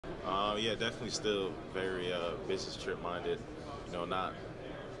Yeah, definitely still very business trip minded. Not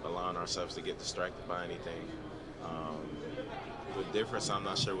allowing ourselves to get distracted by anything. Um, the difference, I'm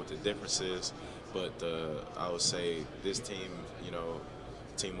not sure what the difference is, but I would say this team,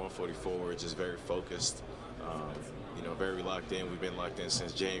 Team 144, we're just very focused. Um, very locked in. We've been locked in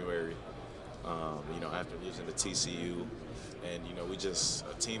since January. After losing to TCU, and we just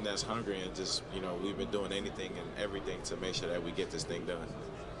a team that's hungry and just we've been doing anything and everything to make sure that we get this thing done.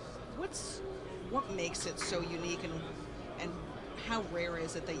 What's what makes it so unique, and how rare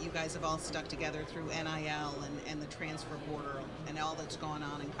is it that you guys have all stuck together through NIL and the transfer portal and all that's gone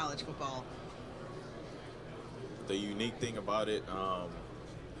on in college football? The unique thing about it,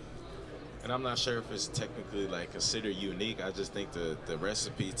 and I'm not sure if it's technically like considered unique. I just think the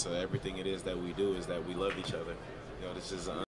recipe to everything it is that we do is that we love each other. This is